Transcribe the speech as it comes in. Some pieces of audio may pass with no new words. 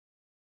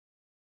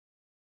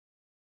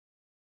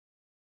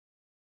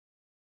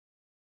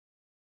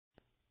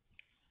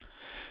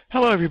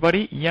Hello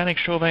everybody, Yannick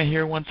Chauvin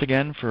here once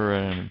again for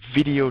a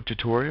video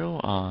tutorial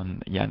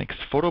on Yannick's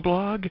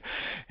Photoblog,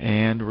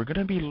 and we're going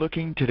to be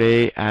looking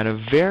today at a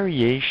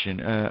variation,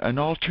 an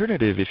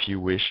alternative if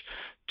you wish,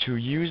 to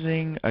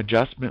using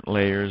adjustment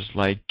layers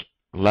like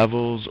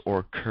levels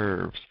or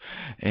curves.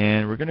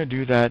 And we're going to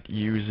do that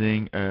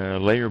using a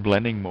layer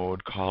blending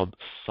mode called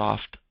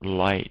Soft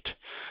Light.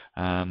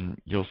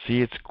 You'll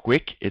see it's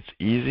quick, it's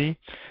easy,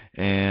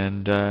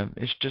 and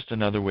it's just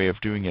another way of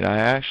doing it. I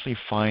actually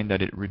find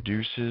that it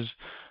reduces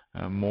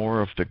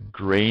more of the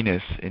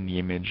grayness in the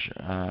image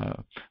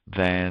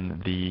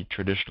than the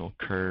traditional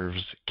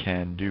curves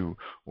can do,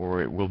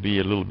 or it will be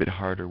a little bit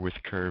harder with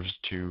curves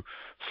to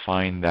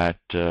find that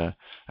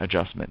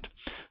adjustment.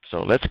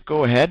 So let's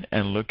go ahead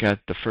and look at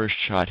the first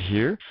shot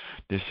here.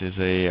 This is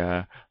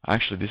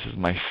actually this is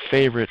my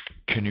favorite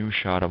canoe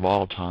shot of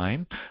all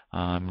time.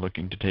 I'm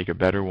looking to take a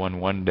better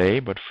one day,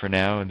 but for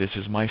now this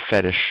is my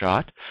fetish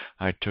shot.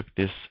 I took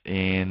this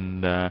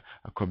in a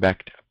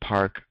Quebec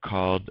park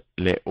called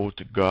Les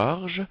Hautes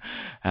Gorges.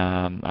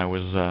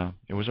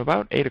 It was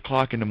about 8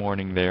 o'clock in the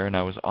morning there, and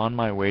I was on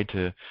my way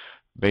to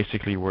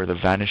basically where the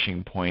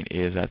vanishing point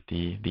is at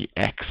the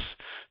X,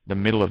 the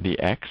middle of the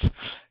X,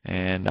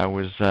 and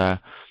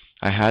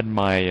I had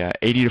my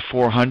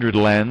 80-400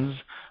 lens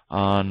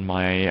on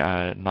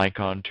my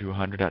Nikon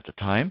 200 at the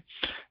time.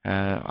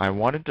 I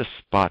wanted to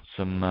spot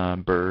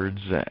some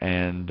birds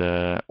and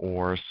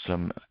or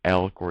some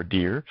elk or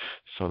deer,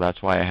 so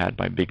that's why I had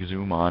my big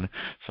zoom on.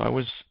 So I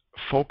was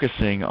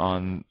focusing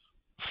on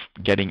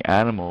getting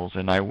animals,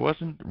 and I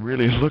wasn't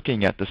really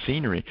looking at the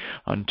scenery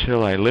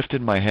until I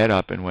lifted my head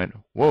up and went,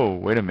 whoa,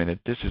 wait a minute,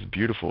 this is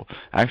beautiful.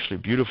 Actually,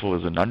 beautiful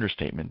is an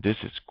understatement. This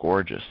is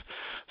gorgeous.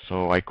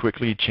 So I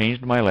quickly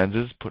changed my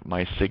lenses, put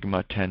my Sigma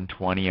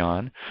 1020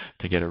 on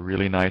to get a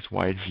really nice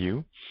wide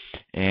view,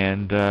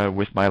 and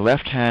with my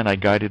left hand I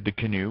guided the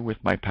canoe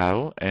with my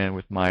paddle, and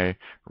with my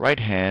right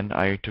hand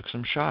I took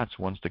some shots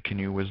once the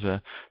canoe was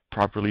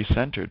properly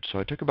centered. So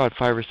I took about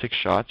 5 or 6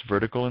 shots,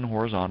 vertical and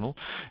horizontal,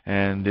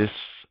 and this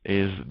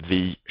is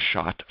the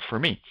shot for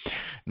me.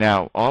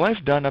 Now, all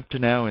I've done up to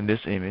now in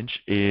this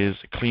image is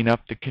clean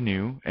up the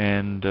canoe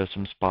and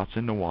some spots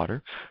in the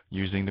water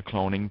using the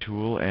cloning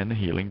tool and the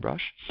healing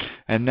brush.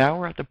 And now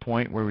we're at the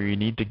point where we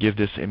need to give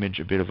this image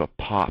a bit of a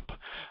pop.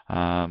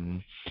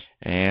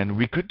 And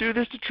we could do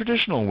this the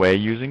traditional way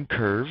using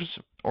curves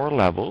or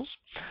levels.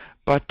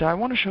 But I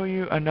want to show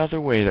you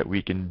another way that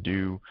we can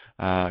do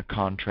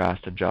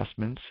contrast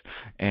adjustments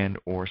and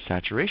or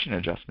saturation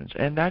adjustments,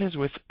 and that is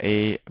with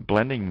a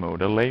blending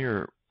mode, a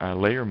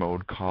layer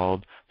mode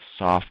called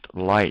Soft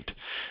Light.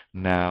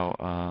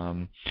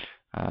 Now,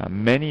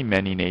 many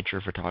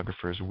nature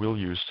photographers will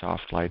use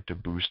Soft Light to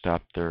boost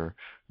up their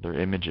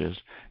images,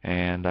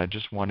 and I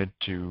just wanted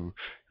to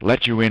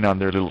let you in on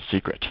their little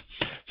secret.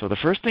 So the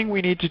first thing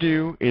we need to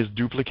do is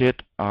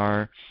duplicate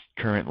our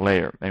current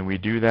layer, and we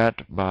do that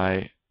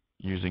by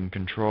using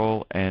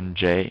Ctrl and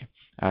J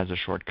as a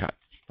shortcut.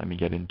 Let me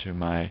get into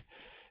my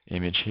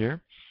image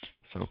here.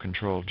 So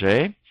Ctrl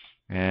J,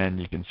 and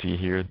you can see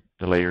here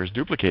the layer is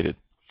duplicated.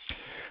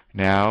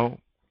 Now,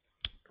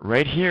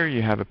 right here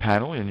you have a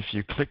panel, and if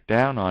you click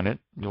down on it,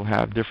 you'll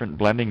have different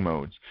blending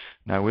modes.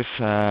 Now with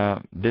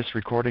this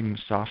recording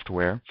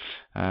software,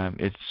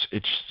 it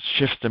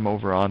shifts them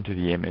over onto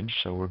the image,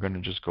 so we're going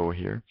to just go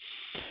here.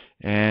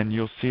 And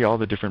you'll see all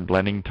the different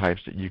blending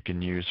types that you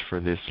can use for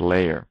this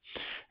layer.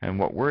 And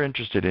what we're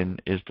interested in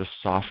is the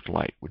soft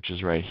light, which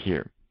is right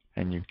here.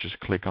 And you just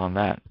click on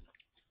that.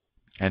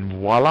 And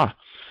voila!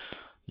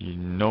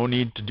 No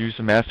need to do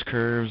some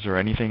S-curves or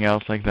anything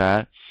else like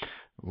that.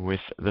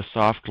 With the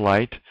soft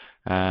light,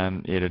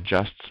 it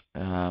adjusts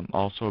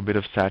also a bit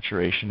of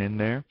saturation in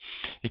there.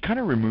 It kind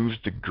of removes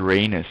the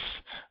grayness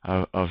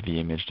of the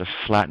image, the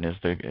flatness,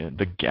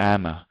 the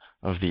gamma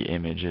of the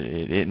image.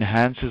 It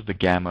enhances the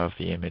gamma of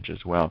the image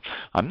as well.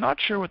 I'm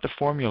not sure what the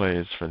formula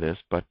is for this,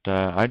 but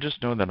I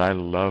just know that I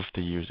love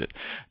to use it.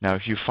 Now,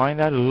 if you find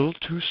that a little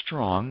too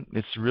strong,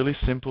 it's really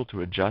simple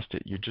to adjust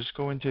it. You just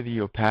go into the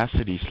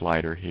opacity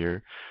slider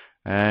here,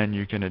 and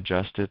you can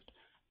adjust it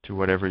to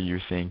whatever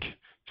you think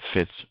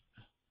fits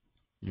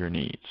your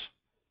needs.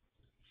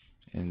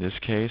 In this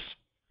case,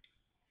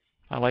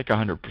 I like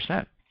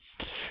 100%.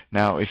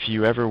 Now, if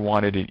you ever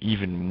wanted it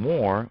even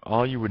more,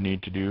 all you would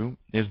need to do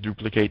is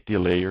duplicate the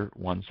layer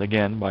once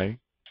again by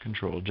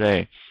Ctrl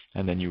J,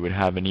 and then you would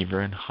have an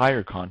even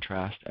higher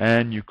contrast,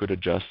 and you could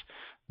adjust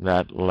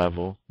that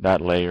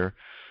layer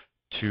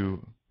to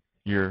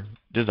your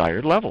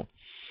desired level.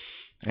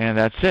 And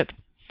that's it.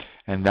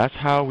 And that's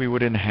how we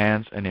would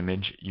enhance an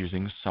image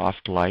using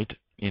soft light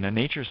in a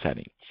nature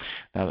setting.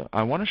 Now,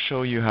 I want to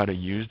show you how to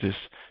use this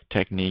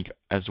technique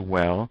as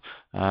well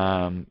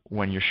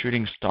when you're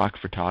shooting stock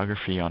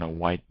photography on a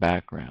white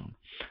background.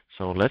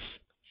 So let's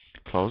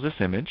close this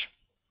image.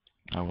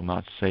 I will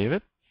not save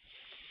it.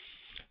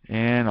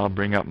 And I'll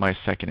bring up my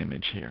second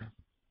image here.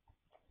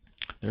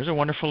 There's a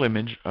wonderful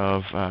image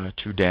of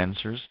 2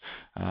 dancers.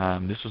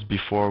 This was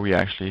before we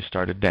actually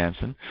started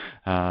dancing,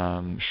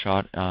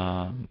 shot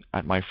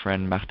at my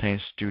friend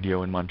Martin's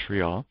studio in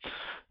Montreal.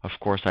 Of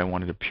course, I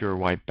wanted a pure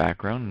white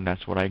background, and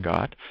that's what I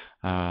got.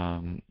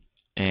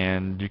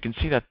 And you can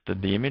see that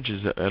the image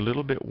is a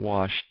little bit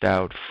washed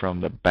out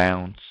from the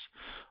bounce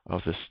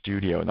of the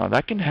studio. Now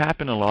that can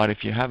happen a lot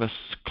if you have a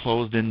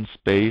closed-in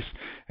space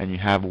and you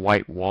have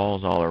white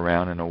walls all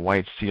around and a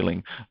white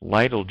ceiling.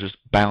 Light will just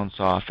bounce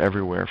off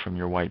everywhere from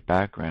your white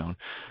background,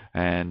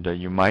 and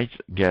you might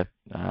get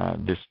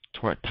this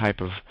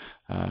type of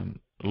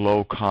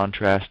low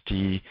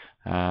contrasty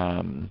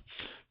kind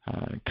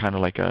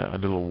of like a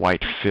little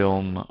white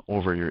film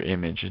over your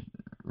image.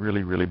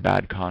 Really, really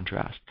bad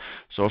contrast.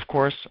 So of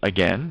course,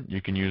 again,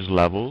 you can use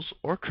levels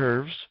or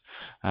curves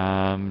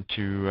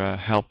to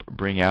help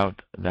bring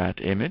out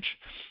that image,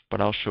 but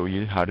I'll show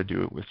you how to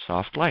do it with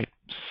soft light.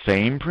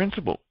 Same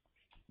principle.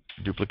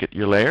 Duplicate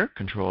your layer,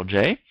 Ctrl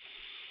J,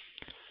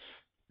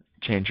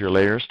 change your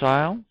layer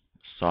style,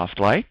 soft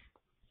light,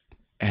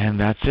 and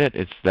that's it.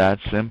 It's that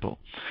simple.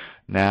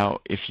 Now,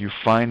 if you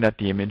find that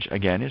the image,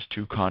 again, is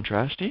too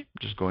contrasty,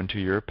 just go into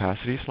your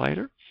opacity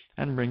slider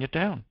and bring it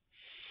down.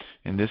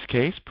 In this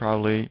case,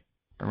 probably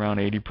around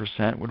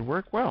 80% would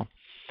work well.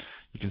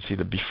 You can see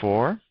the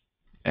before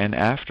and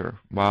after.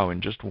 Wow,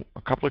 in just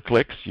a couple of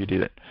clicks, you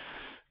did it.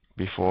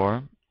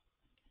 Before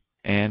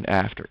and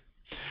after.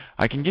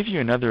 I can give you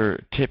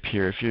another tip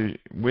here. If you're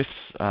with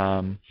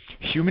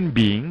human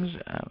beings,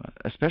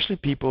 especially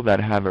people that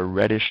have a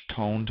reddish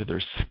tone to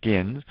their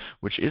skins,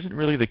 which isn't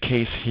really the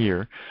case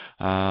here,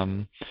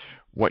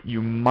 what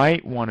you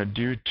might want to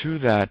do to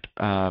that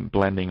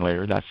blending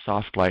layer, that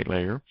soft light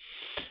layer,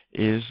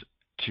 is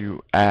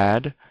to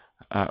add,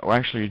 or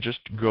actually just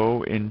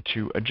go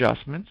into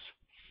Adjustments,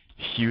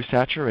 Hue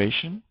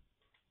Saturation,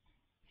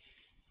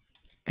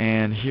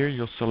 and here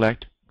you'll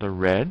select the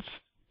reds,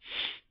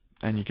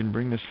 and you can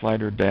bring the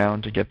slider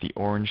down to get the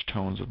orange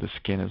tones of the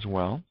skin as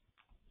well.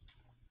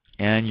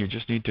 And you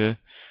just need to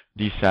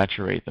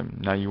desaturate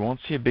them. Now you won't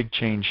see a big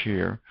change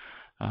here.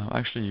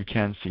 Actually, you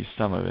can see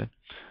some of it.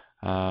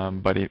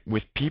 But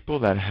with people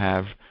that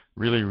have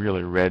really,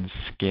 really red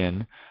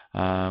skin,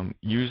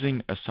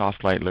 using a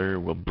soft light layer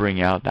will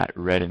bring out that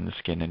red in the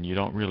skin, and you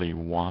don't really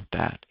want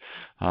that.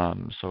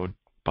 So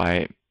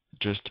by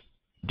just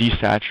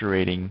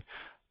desaturating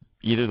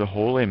either the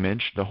whole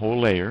image, the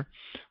whole layer,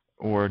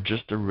 or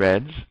just the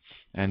reds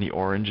and the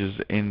oranges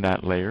in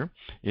that layer,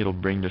 it'll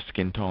bring the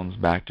skin tones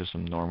back to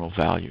some normal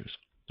values.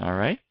 All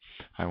right?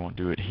 I won't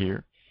do it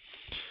here.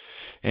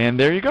 And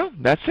there you go.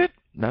 That's it.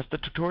 That's the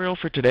tutorial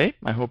for today.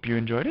 I hope you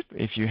enjoyed it.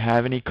 If you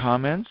have any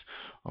comments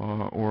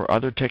or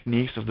other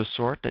techniques of the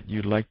sort that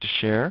you'd like to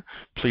share,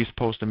 please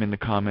post them in the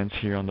comments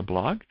here on the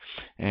blog.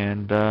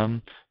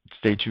 And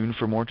stay tuned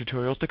for more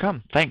tutorials to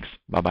come. Thanks.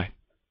 Bye-bye.